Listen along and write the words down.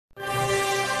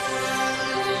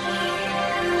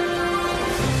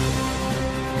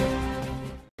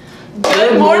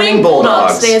Good morning,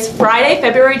 Bulldogs. Today is Friday,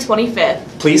 February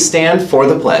 25th. Please stand for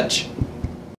the pledge.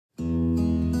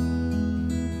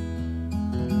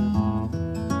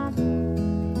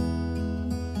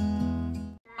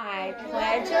 I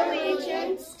pledge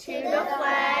allegiance to the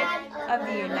flag of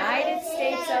the United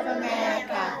States of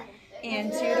America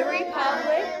and to the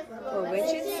republic for which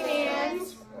it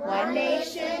stands, one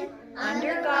nation,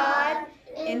 under God,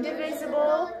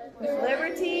 indivisible, with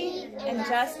liberty and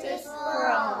justice for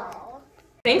all.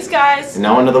 Thanks, guys. And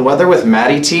now into the weather with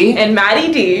Maddie T. And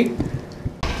Maddie D.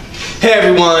 Hey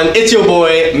everyone, it's your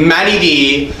boy, Matty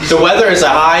D. The weather is a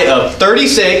high of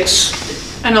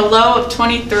 36. And a low of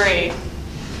 23.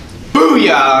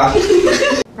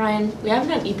 Booyah! Ryan, we haven't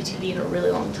had EPTV in a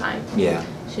really long time. Yeah.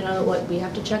 So you know what we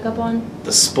have to check up on?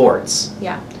 The sports.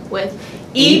 Yeah, with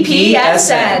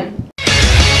EPSN.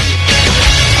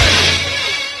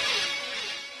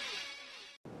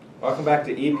 Welcome back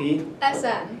to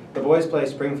EPSN. The boys play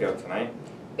Springfield tonight.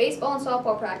 Baseball and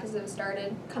softball practices have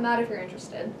started. Come out if you're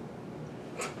interested.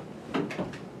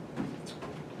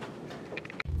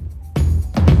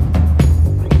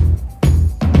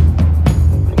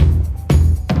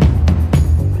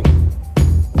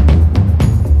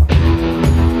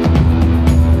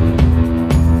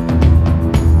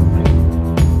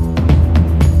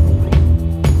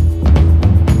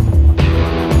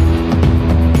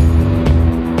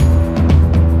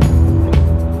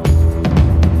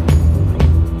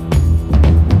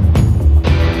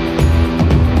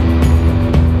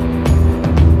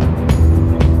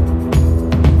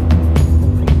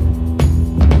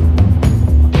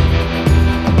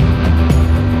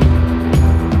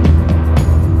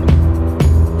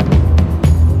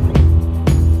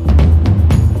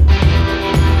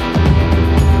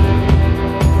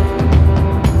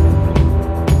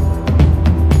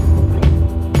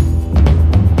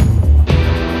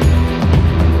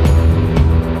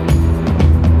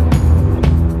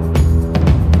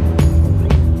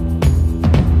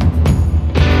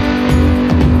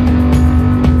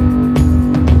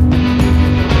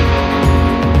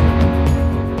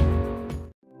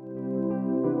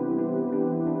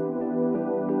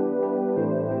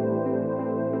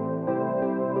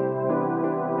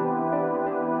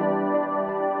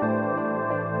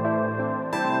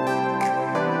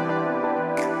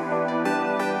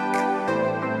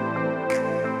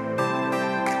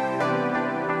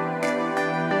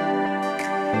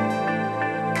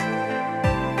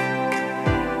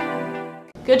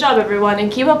 Good job, everyone,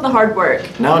 and keep up the hard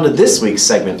work. Now into this week's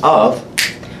segment of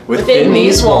Within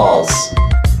These Walls.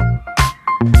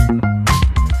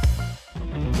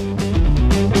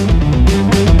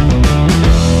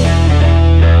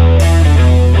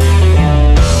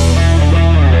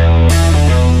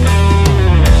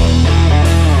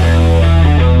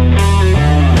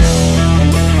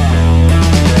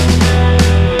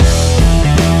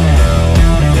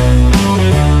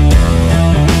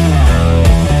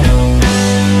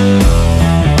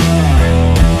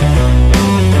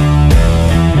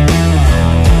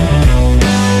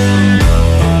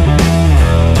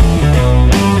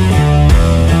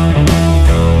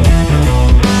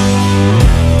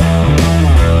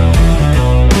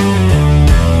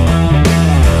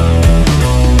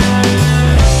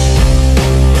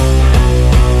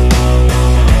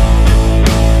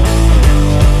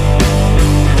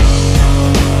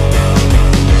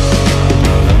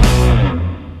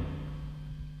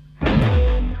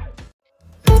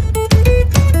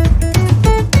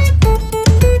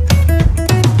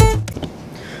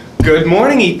 Good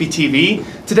morning,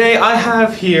 EPTV. Today I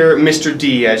have here Mr.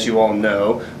 D, as you all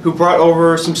know, who brought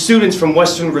over some students from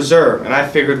Western Reserve, and I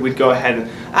figured we'd go ahead and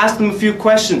ask them a few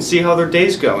questions, see how their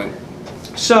day's going.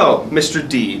 So, Mr.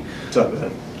 D, what's up,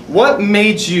 man? What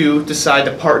made you decide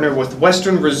to partner with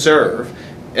Western Reserve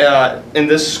in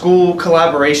this school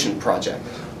collaboration project?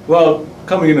 Well,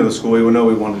 coming into the school, we know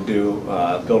we wanted to do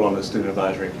build on the student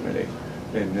advisory committee,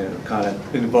 and kind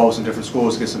of involve some different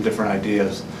schools, get some different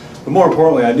ideas. But more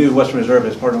importantly, I knew Western Reserve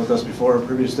has partnered with us before in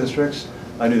previous districts.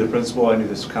 I knew the principal, I knew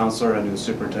the counselor, I knew the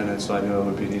superintendent, so I knew it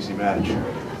would be an easy match.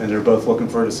 And they're both looking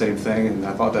for the same thing, and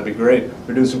I thought that'd be great.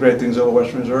 We're doing some great things over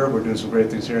Western Reserve, we're doing some great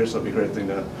things here, so it'd be a great thing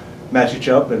to match each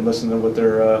up and listen to what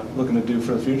they're looking to do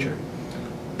for the future.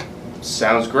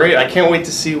 Sounds great. I can't wait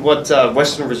to see what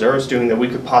Western Reserve is doing that we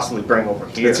could possibly bring over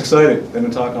here. It's exciting. They've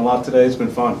been talking a lot today, it's been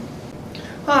fun.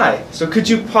 Hi, so could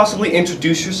you possibly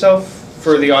introduce yourself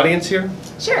for the audience here?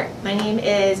 Sure. My name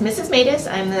is Mrs. Matus.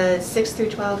 I'm the 6th through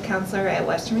 12 counselor at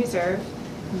Western Reserve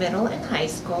Middle and High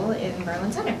School in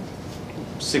Berlin Center.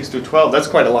 6 through 12, that's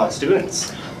quite a lot of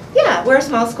students. Yeah, we're a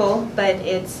small school, but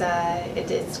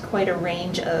it's quite a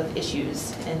range of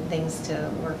issues and things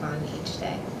to work on each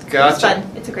day. Gotcha. It's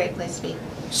fun. It's a great place to be.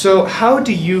 So how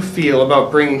do you feel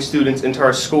about bringing students into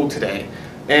our school today?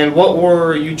 And what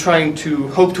were you trying to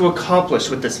hope to accomplish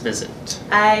with this visit?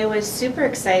 I was super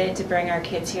excited to bring our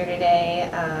kids here today.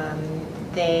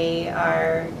 They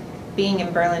are, being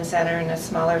in Berlin Center in a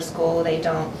smaller school, they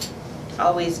don't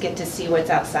always get to see what's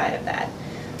outside of that.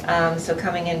 So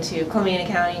coming into Columbia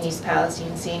County and East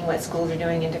Palestine, seeing what schools are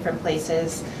doing in different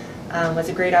places was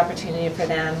a great opportunity for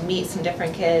them, meet some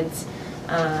different kids,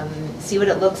 see what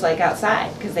it looks like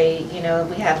outside, because they, you know,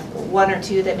 we have one or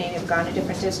two that maybe have gone to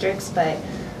different districts, but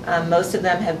most of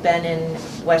them have been in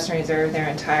Western Reserve their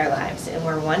entire lives, and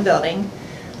we're one building,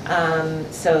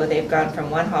 so they've gone from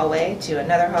one hallway to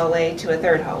another hallway to a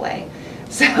third hallway.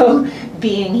 So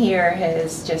being here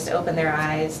has just opened their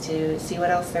eyes to see what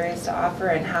else there is to offer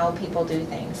and how people do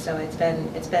things. So it's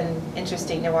been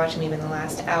interesting to watch them even the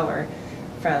last hour,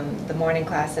 from the morning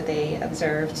class that they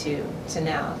observed to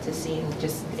now, to seeing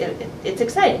just, it's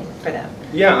exciting for them.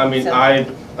 Yeah, I mean,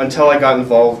 So, until I got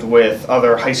involved with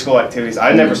other high school activities,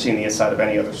 I'd never seen the inside of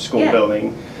any other school Yeah.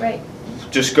 building. Right.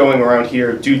 Just going around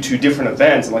here due to different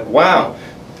events, I'm like, wow,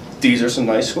 these are some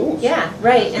nice schools. Yeah,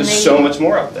 right. And There's so much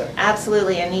more out there.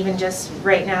 Absolutely, and even just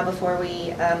right now before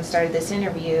we started this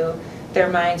interview, their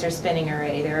minds are spinning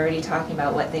already. They're already talking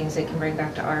about what things they can bring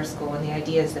back to our school and the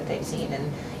ideas that they've seen,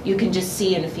 and you can just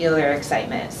see and feel their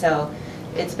excitement. So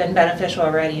it's been beneficial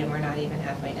already, and we're not even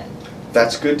halfway done.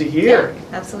 That's good to hear.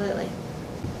 Yeah, absolutely.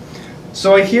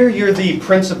 So I hear you're the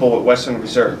principal at Western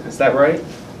Reserve, is that right?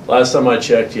 Last time I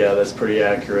checked, yeah, that's pretty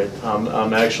accurate.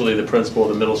 I'm actually the principal of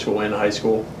the middle school and high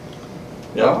school.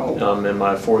 Yep. Oh. I'm in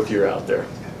my 4th year out there,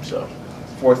 so.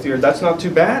 4th year, that's not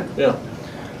too bad. Yeah.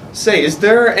 Say, is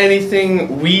there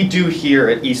anything we do here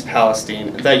at East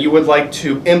Palestine that you would like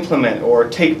to implement or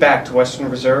take back to Western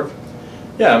Reserve?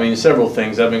 Yeah, I mean, several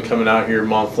things. I've been coming out here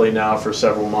monthly now for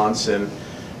several months, and,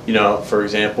 you know, for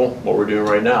example, what we're doing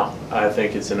right now. I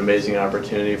think it's an amazing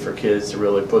opportunity for kids to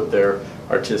really put their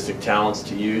artistic talents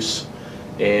to use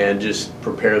and just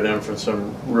prepare them for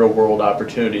some real-world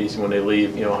opportunities when they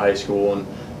leave, you know, high school, and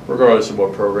regardless of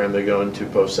what program they go into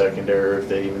post-secondary, or if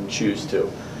they even choose to.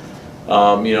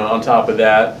 You know, on top of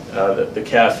that, the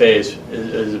cafe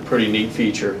is a pretty neat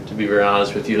feature, to be very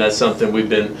honest with you. That's something we've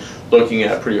been looking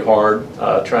at pretty hard,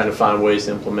 trying to find ways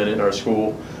to implement it in our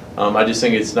school. I just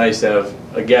think it's nice to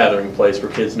have a gathering place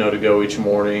where kids know to go each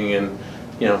morning and,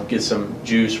 you know, get some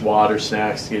juice, water,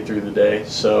 snacks to get through the day.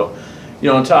 So, you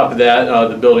know, on top of that,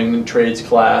 the building and trades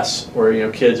class, where, you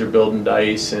know, kids are building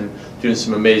dice and doing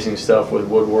some amazing stuff with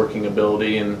woodworking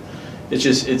ability, and it's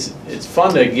just, it's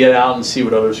fun to get out and see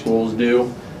what other schools do,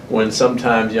 when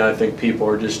sometimes, you know, I think people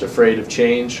are just afraid of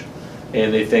change,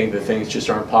 and they think that things just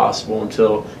aren't possible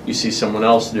until you see someone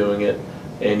else doing it,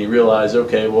 and you realize,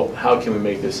 okay, well, how can we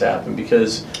make this happen?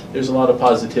 Because there's a lot of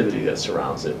positivity that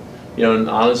surrounds it. You know, and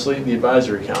honestly, the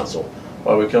advisory council,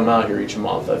 while we come out here each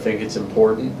month, I think it's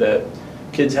important that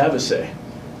kids have a say.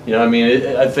 You know, I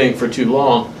mean, I think for too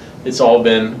long, it's all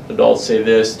been adults say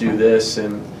this, do this,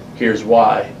 and here's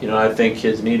why. You know, I think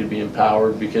kids need to be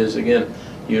empowered, because, again,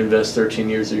 you invest 13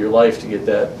 years of your life to get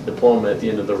that diploma at the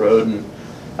end of the road, and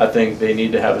I think they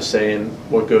need to have a say in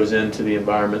what goes into the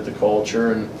environment, the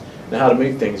culture, and how to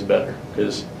make things better,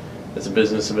 because it's a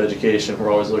business of education.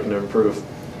 We're always looking to improve.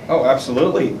 Oh,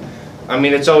 absolutely. I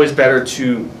mean, it's always better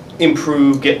to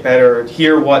improve, get better,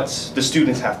 hear what the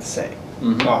students have to say,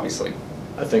 obviously.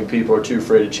 I think people are too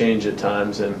afraid to change at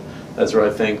times, and that's where I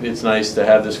think it's nice to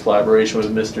have this collaboration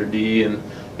with Mr. D and,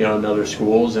 you know, and other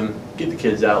schools, and get the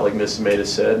kids out, like Mrs. Maida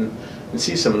said, and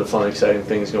see some of the fun, exciting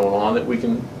things going on that we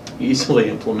can easily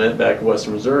implement back at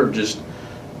Western Reserve. Just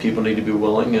people need to be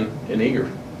willing and eager.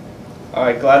 All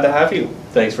right, glad to have you.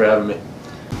 Thanks for having me.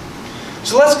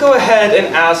 So let's go ahead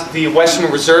and ask the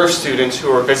Western Reserve students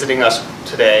who are visiting us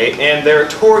today and their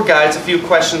tour guides a few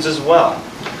questions as well.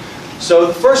 So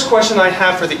the first question I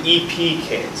have for the EP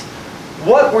kids: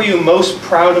 what were you most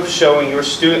proud of showing your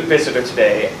student visitor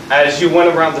today as you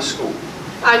went around the school?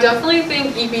 I definitely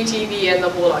think EPTV and the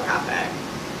Bulldog Cafe.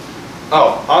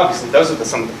 Oh, obviously, those are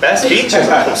some of the best features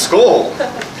of the school.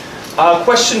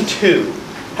 Question 2.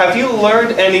 Have you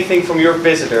learned anything from your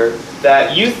visitor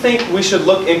that you think we should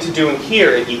look into doing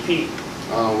here at EP?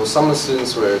 Well, some of the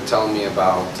students were telling me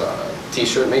about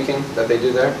t-shirt making that they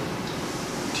do there.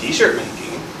 T-shirt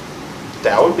making?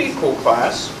 That would be a cool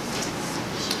class.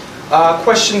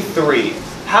 Question 3.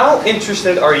 How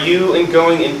interested are you in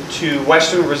going into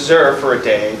Western Reserve for a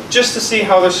day just to see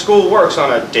how their school works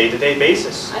on a day-to-day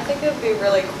basis? I think it would be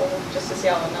really cool just to see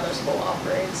how another school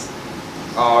operates.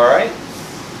 All right.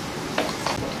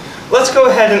 let's go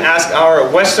ahead and ask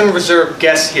our Western Reserve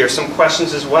guests here some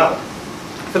questions as well.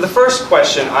 For the first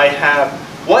question I have,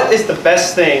 what is the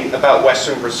best thing about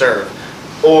Western Reserve?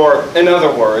 Or, in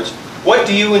other words, what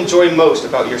do you enjoy most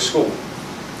about your school?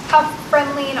 How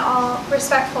friendly and all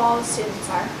respectful all the students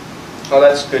are. Oh,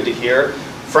 that's good to hear.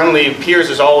 Friendly peers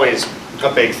is always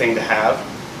a big thing to have.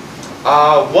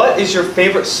 What is your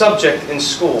favorite subject in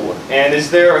school? And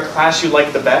is there a class you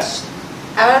like the best?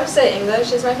 I would have to say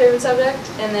English is my favorite subject,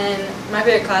 and then my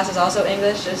favorite class is also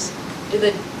English, just due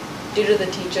to the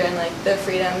teacher and like the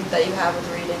freedom that you have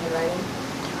with reading and writing.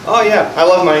 Oh yeah, I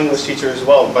love my English teacher as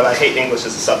well, but I hate English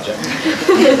as a subject.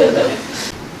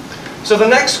 So the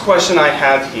next question I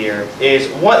have here is,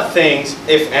 what things,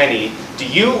 if any, do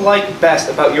you like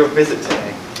best about your visit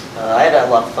today? I had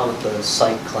a lot of fun with the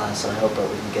psych class, and I hope that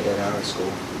we can get it at our school.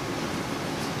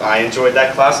 I enjoyed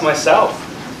that class myself.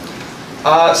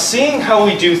 Seeing how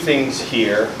we do things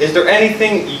here, is there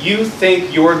anything you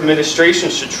think your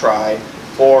administration should try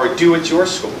or do at your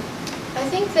school? I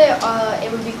think that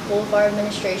it would be cool if our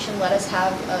administration let us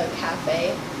have a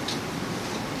cafe.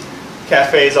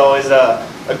 Cafe is always a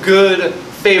good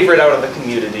favorite out of the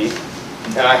community,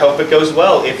 and I hope it goes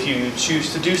well if you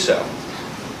choose to do so.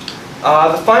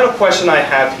 The final question I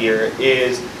have here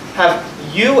is, have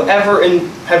you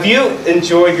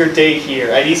enjoyed your day here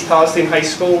at East Palestine High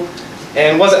School?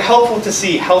 And was it helpful to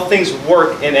see how things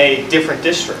work in a different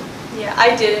district? Yeah,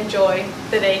 I did enjoy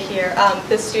the day here.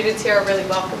 The students here are really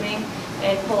welcoming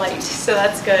and polite, so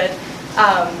that's good.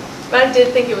 But I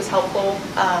did think it was helpful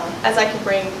as I can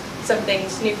bring some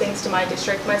things, new things to my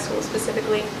district, my school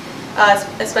specifically,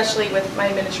 especially with my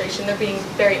administration. They're being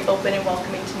very open and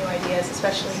welcoming to new ideas,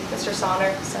 especially Mr.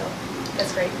 Sonner, so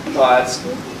that's great. Well, that's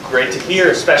great to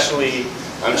hear, especially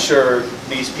I'm sure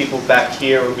these people back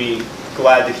here would be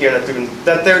glad to hear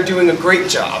that they're doing a great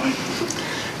job.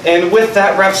 And with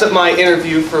that wraps up my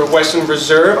interview for Western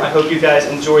Reserve. I hope you guys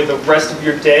enjoy the rest of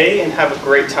your day and have a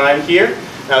great time here.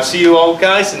 And I'll see you all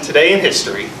guys in Today in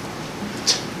History.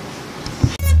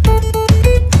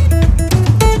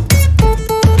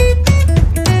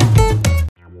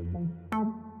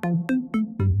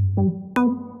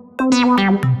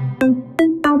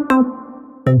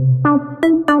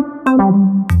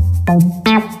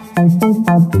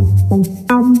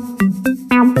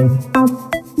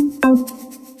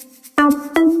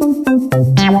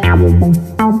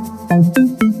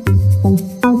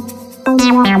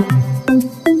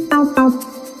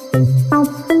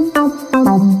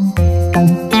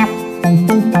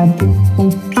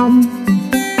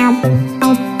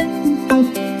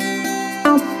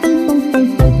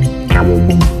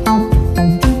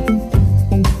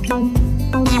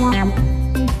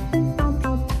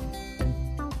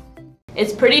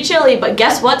 It's pretty chilly, but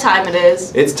guess what time it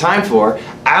is? It's time for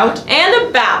Out and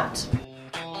About.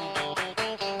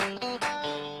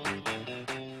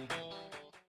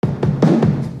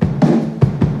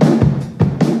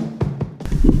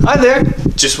 Hi there!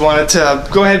 Just wanted to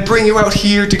go ahead and bring you out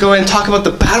here to go ahead and talk about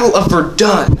the Battle of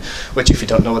Verdun, which if you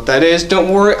don't know what that is,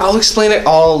 don't worry, I'll explain it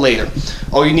all later.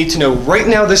 All you need to know right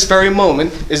now, this very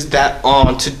moment, is that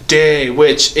on today,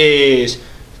 which is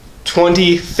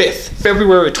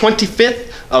February 25th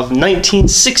of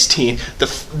 1916,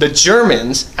 the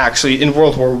Germans, actually in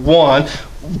World War I,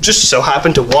 just so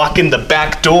happened to walk in the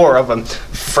back door of a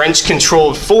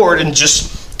French-controlled fort and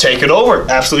just take it over.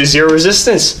 Absolutely zero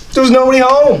resistance. There was nobody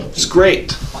home. It's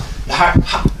great. I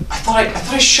thought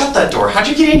I shut that door. How'd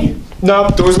you get in here? No,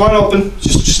 door's wide open.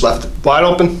 Just left it wide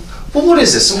open. Well, what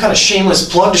is this? Some kind of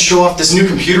shameless plug to show off this new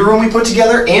computer room we put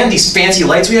together and these fancy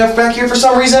lights we have back here for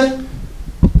some reason?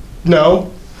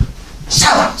 No.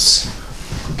 Silence!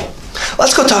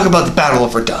 Let's go talk about the Battle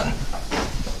of Verdun.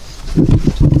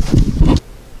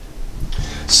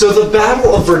 So the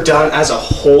Battle of Verdun as a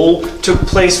whole took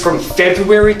place from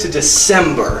February to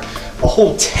December. A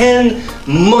whole 10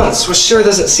 months, which sure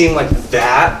doesn't seem like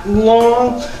that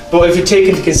long, but if you take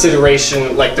into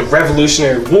consideration like the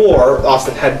Revolutionary War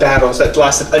often had battles that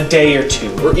lasted a day or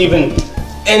two, or even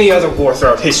any other war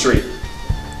throughout history.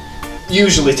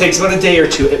 Usually takes about a day or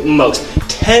two at most.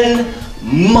 10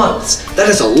 months! That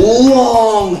is a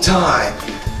long time.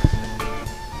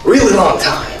 Really long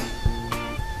time.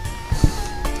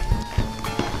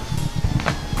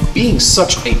 Being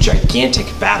such a gigantic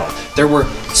battle, there were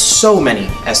so many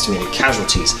estimated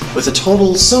casualties, with a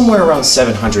total somewhere around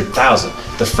 700,000.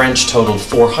 The French totaled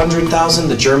 400,000,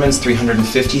 the Germans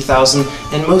 350,000,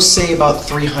 and most say about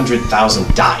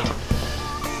 300,000 died.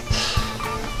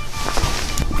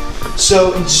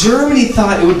 So Germany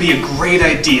thought it would be a great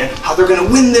idea how they're going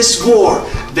to win this war.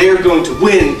 They're going to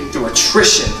win through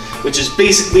attrition, which is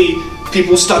basically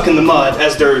people stuck in the mud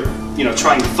as they're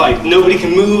trying to fight. Nobody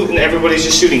can move and everybody's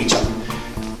just shooting each other.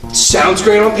 Sounds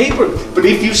great on paper, but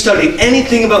if you've studied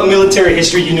anything about military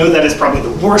history, you know that is probably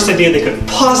the worst idea they could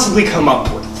possibly come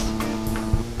up with.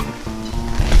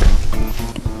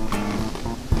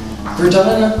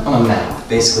 Verdun on a map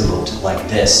basically looked like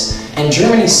this, and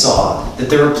Germany saw that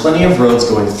there were plenty of roads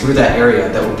going through that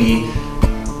area that would be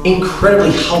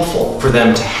incredibly helpful for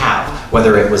them to have.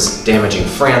 Whether it was damaging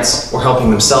France or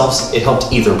helping themselves, it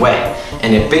helped either way.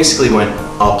 And it basically went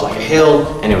up like a hill,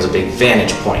 and it was a big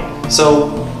vantage point.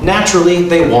 So naturally,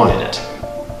 they wanted it.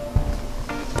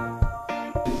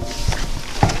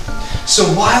 So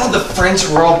while the French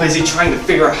were all busy trying to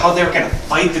figure out how they were going to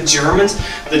fight the Germans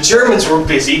were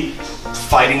busy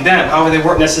fighting them. However, they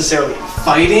weren't necessarily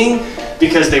fighting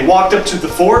because they walked up to the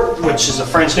fort, which is a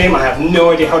French name. I have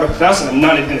no idea how to pronounce it. I'm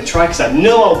not even going to try because I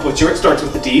know I'll butcher it. It starts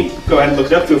with a D. Go ahead and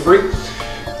look it up, feel free.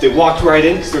 They walked right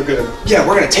in because they're going to,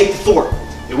 we're going to take the fort.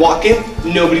 They walk in,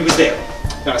 nobody was there.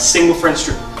 Not a single French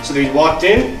troop. So they walked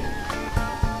in,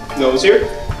 no one's here.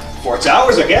 Fort's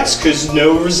ours, I guess, because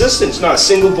no resistance. Not a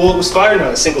single bullet was fired,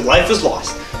 not a single life was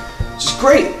lost. Which is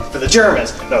great for the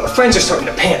Germans. Now the French are starting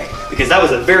to panic because that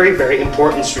was a very, very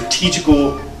important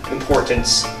strategical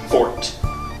importance fort.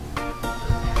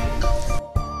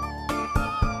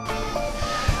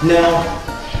 Now,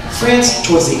 France,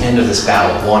 towards the end of this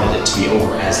battle, wanted it to be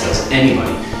over, as does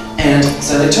anybody. And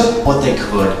so they took what they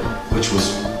could, which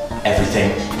was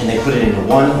everything, and they put it into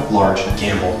one large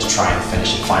gamble to try and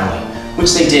finish it finally.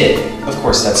 Which they did. Of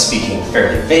course, that's speaking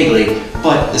fairly vaguely,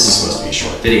 but this is supposed to be a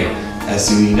short video.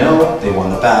 As you know, they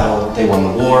won the battle, they won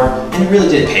the war, and it really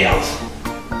did pay off.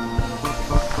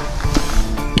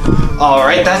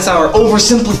 Alright, that's our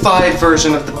oversimplified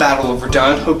version of the Battle of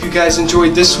Verdun. Hope you guys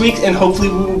enjoyed this week, and hopefully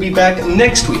we will be back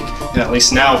next week. And at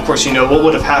least now, of course, you know what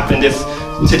would have happened if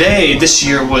this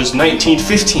year was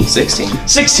 1915.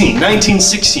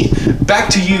 1916. Back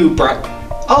to you, Brian.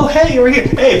 Oh, hey, you're here.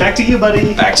 Hey, back to you,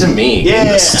 buddy. Back to me. Yeah. In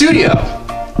the studio.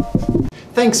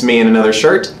 Thanks, me and another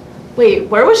shirt. Wait,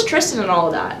 where was Tristan and all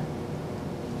of that?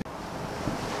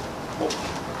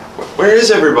 Where is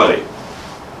everybody?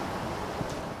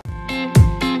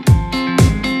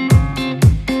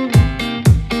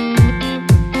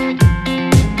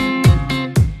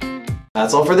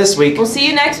 That's all for this week. We'll see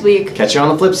you next week. Catch you on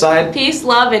the flip side. Peace,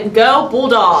 love, and go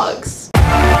Bulldogs!